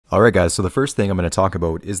Alright guys, so the first thing I'm going to talk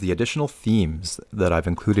about is the additional themes that I've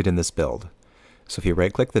included in this build. So if you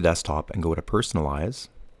right click the desktop and go to Personalize,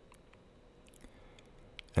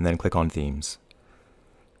 and then click on Themes,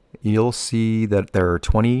 you'll see that there are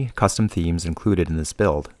 20 custom themes included in this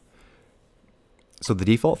build. So the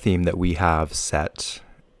default theme that we have set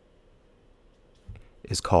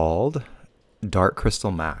is called Dark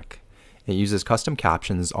Crystal Mac. It uses custom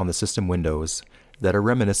captions on the system windows that are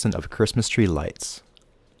reminiscent of Christmas tree lights.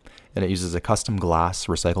 And it uses a custom glass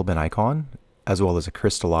recycle bin icon, as well as a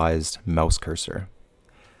crystallized mouse cursor.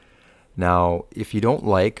 Now, if you don't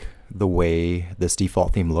like the way this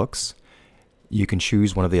default theme looks, you can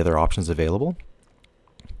choose one of the other options available.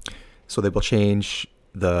 So they will change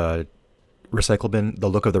the recycle bin, the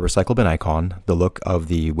look of the recycle bin icon, the look of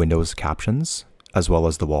the Windows captions, as well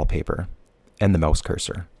as the wallpaper and the mouse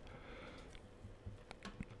cursor.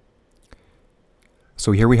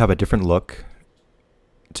 So here we have a different look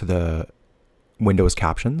to the Windows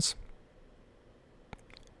captions,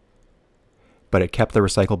 but it kept the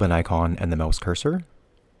recycle bin icon and the mouse cursor.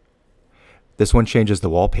 This one changes the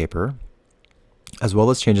wallpaper, as well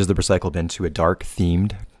as changes the recycle bin to a dark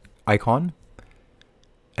themed icon,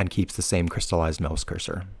 and keeps the same crystallized mouse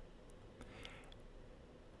cursor.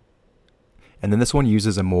 And then this one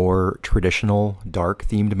uses a more traditional dark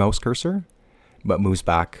themed mouse cursor, but moves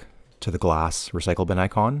back to the glass recycle bin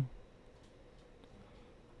icon.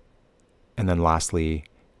 And then lastly,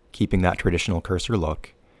 keeping that traditional cursor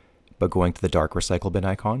look, but going to the dark recycle bin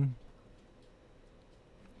icon.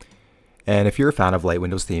 And if you're a fan of light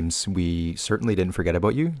Windows themes, we certainly didn't forget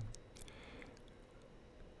about you.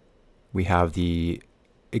 We have the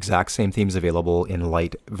exact same themes available in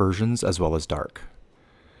light versions as well as dark.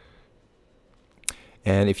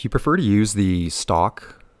 And if you prefer to use the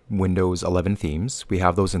stock Windows 11 themes, we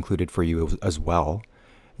have those included for you as well,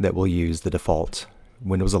 that will use the default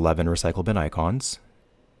Windows 11 recycle bin icons,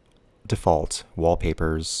 default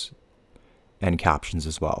wallpapers, and captions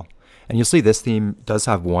as well. And you'll see this theme does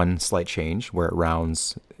have one slight change where it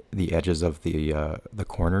rounds the edges of the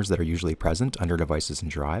corners that are usually present under devices and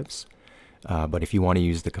drives. But if you want to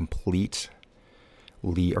use the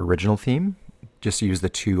completely original theme, just use the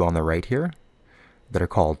two on the right here that are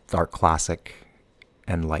called Dark Classic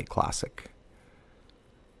and Light Classic.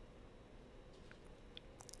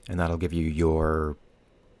 And that'll give you your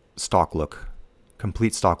stock look,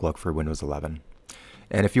 complete stock look for Windows 11.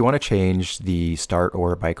 And if you want to change the start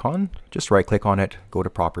orb icon, just right click on it, go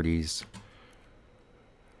to Properties,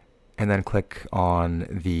 and then click on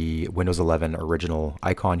the Windows 11 original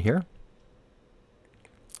icon here.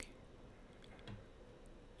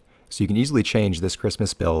 So you can easily change this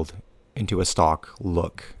Christmas build into a stock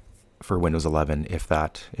look for Windows 11 if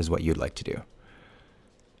that is what you'd like to do.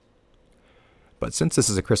 But since this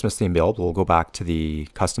is a Christmas theme build, we'll go back to the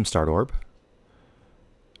custom start orb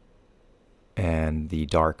and the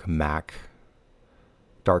dark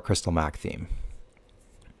crystal Mac theme.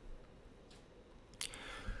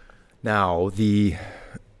 Now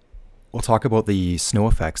we'll talk about the snow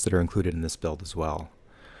effects that are included in this build as well.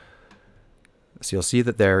 So you'll see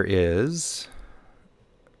that there is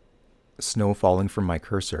snow falling from my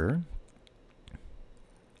cursor,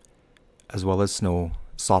 as well as snow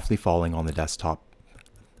softly falling on the desktop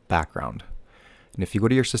background. And if you go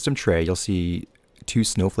to your system tray, you'll see two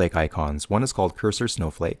snowflake icons. One is called Cursor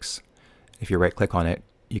Snowflakes. If you right click on it,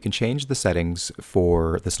 you can change the settings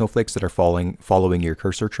for the snowflakes that are following your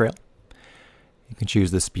cursor trail. You can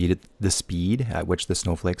choose the speed at which the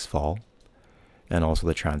snowflakes fall, and also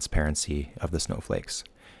the transparency of the snowflakes.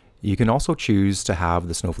 You can also choose to have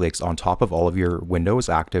the snowflakes on top of all of your windows,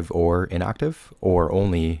 active or inactive, or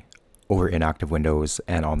only over inactive windows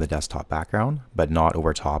and on the desktop background, but not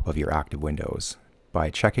over top of your active windows, by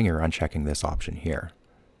checking or unchecking this option here.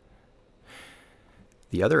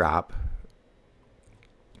 The other app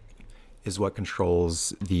is what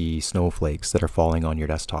controls the snowflakes that are falling on your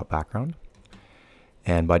desktop background.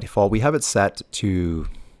 And by default, we have it set to,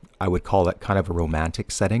 I would call it kind of a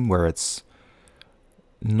romantic setting, where it's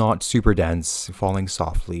not super dense, falling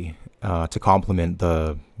softly, to complement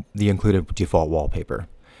the included default wallpaper.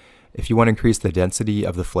 If you want to increase the density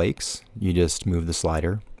of the flakes, you just move the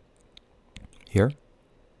slider here.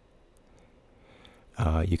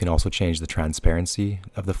 You can also change the transparency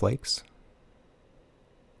of the flakes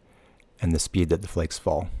and the speed that the flakes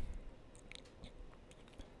fall.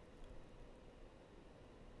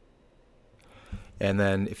 And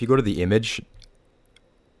then if you go to the image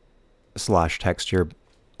 / texture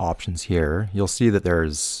options here, you'll see that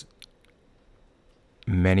there's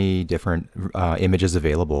many different images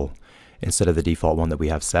available instead of the default one that we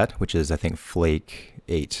have set, which is, I think, Flake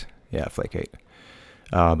 8. Yeah, Flake 8.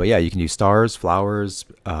 But yeah, you can use stars, flowers,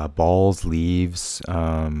 balls, leaves.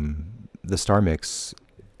 The star mix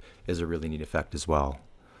is a really neat effect as well.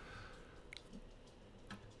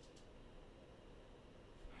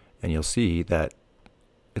 And you'll see that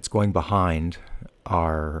it's going behind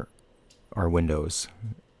our windows.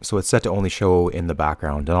 So it's set to only show in the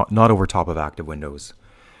background, not over top of active windows.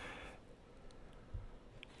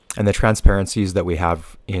 And the transparencies that we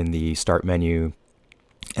have in the start menu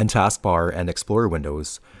and taskbar and explorer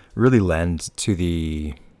windows really lend to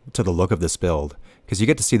the look of this build, because you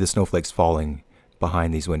get to see the snowflakes falling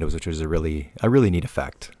behind these windows, which is a really neat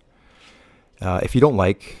effect. If you don't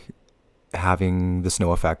like having the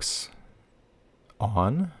snow effects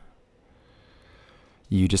on,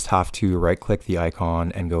 you just have to right click the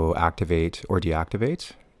icon and go activate or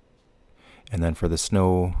deactivate. And then for the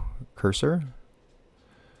snow cursor,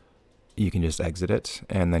 you can just exit it,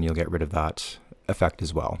 and then you'll get rid of that effect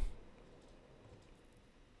as well.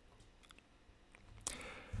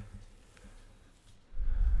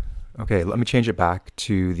 Okay, let me change it back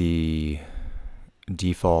to the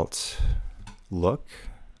default look.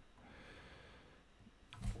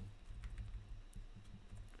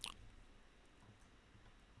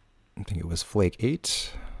 I think it was Flake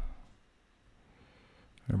 8.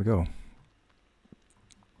 There we go.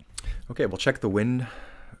 Okay, we'll check the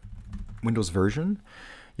Windows version.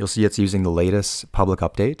 You'll see it's using the latest public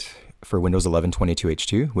update for Windows 11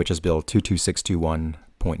 22H2, which is build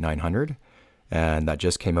 22621.900. And that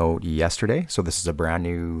just came out yesterday, so this is a brand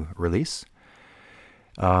new release.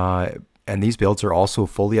 And these builds are also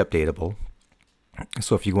fully updatable.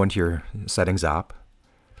 So if you go into your settings app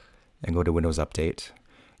and go to Windows Update,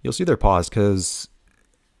 you'll see they're paused because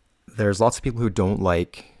there's lots of people who don't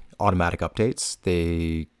like automatic updates.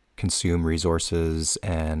 They consume resources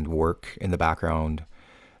and work in the background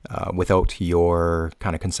without your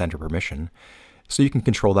kind of consent or permission. So you can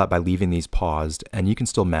control that by leaving these paused, and you can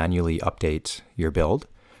still manually update your build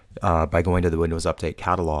by going to the Windows Update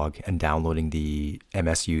catalog and downloading the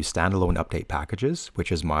MSU standalone update packages,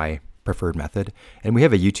 which is my preferred method. And we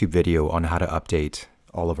have a YouTube video on how to update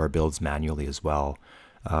all of our builds manually as well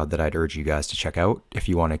that I'd urge you guys to check out if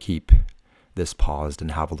you want to keep this paused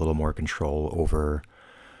and have a little more control over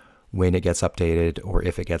when it gets updated or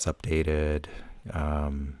if it gets updated.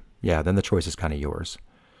 Yeah, then the choice is kind of yours.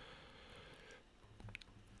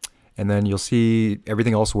 And then you'll see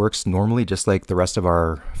everything else works normally, just like the rest of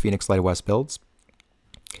our Phoenix LiteOS builds.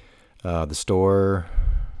 The store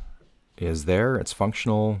is there, it's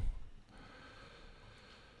functional.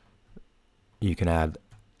 You can add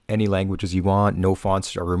any languages you want, no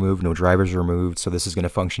fonts are removed, no drivers are removed. So this is going to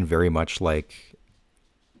function very much like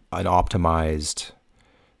an optimized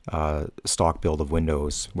stock build of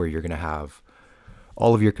Windows, where you're going to have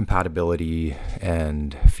all of your compatibility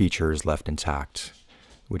and features left intact,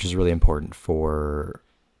 which is really important for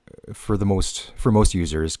most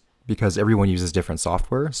users, because everyone uses different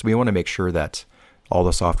software. So we want to make sure that all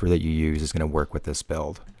the software that you use is going to work with this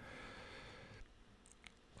build.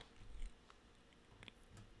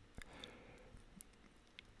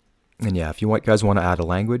 And yeah, if you guys want to add a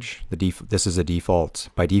language, this is a default.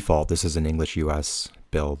 By default, this is an English US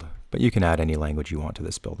build, but you can add any language you want to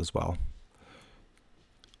this build as well.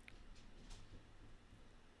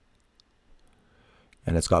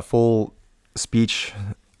 And it's got full speech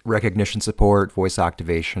recognition support, voice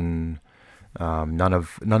activation. None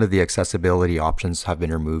of the accessibility options have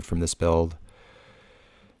been removed from this build.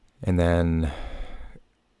 And then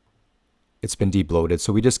it's been debloated,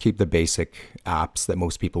 so we just keep the basic apps that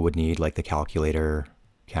most people would need, like the calculator,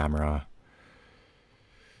 camera,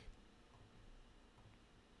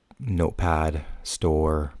 notepad,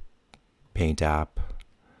 store, paint app.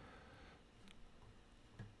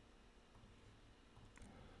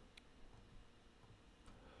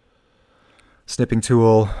 Snipping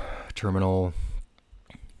tool, terminal,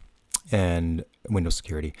 and Windows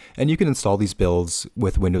security. And you can install these builds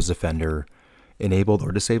with Windows Defender enabled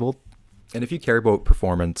or disabled. And if you care about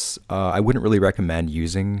performance, I wouldn't really recommend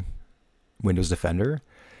using Windows Defender.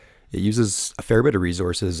 It uses a fair bit of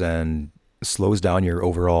resources and slows down your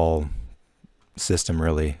overall system,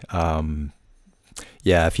 really.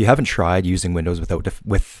 Yeah, if you haven't tried using Windows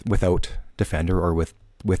without Defender or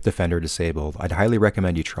with Defender disabled, I'd highly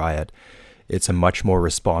recommend you try it. It's a much more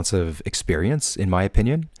responsive experience, in my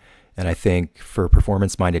opinion. And I think for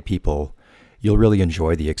performance-minded people, you'll really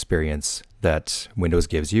enjoy the experience that Windows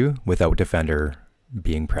gives you without Defender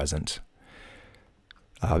being present.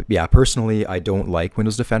 Yeah, personally, I don't like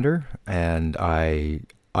Windows Defender, and I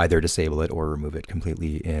either disable it or remove it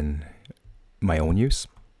completely in my own use.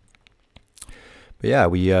 But yeah,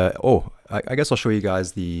 I guess I'll show you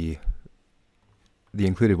guys the the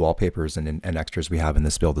included wallpapers and extras we have in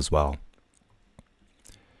this build as well.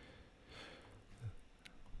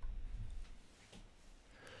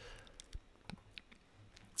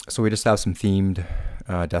 So we just have some themed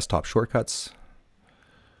desktop shortcuts,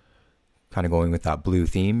 kind of going with that blue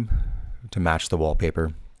theme to match the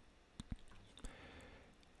wallpaper.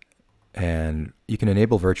 And you can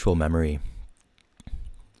enable virtual memory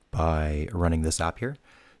by running this app here.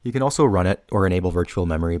 You can also run it or enable virtual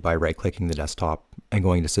memory by right-clicking the desktop and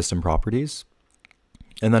going to System Properties.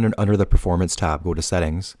 And then under the Performance tab, go to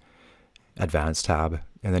Settings, Advanced tab,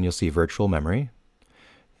 and then you'll see Virtual Memory.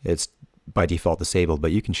 It's by default disabled,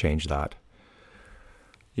 but you can change that.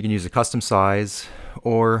 You can use a custom size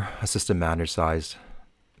or a system managed size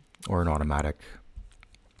or an automatic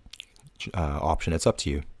option. It's up to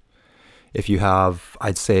you. If you have,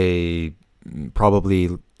 I'd say probably,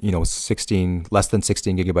 you know, less than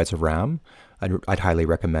 16 gigabytes of RAM, I'd highly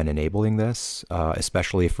recommend enabling this,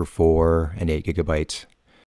 especially for 4 and 8 gigabyte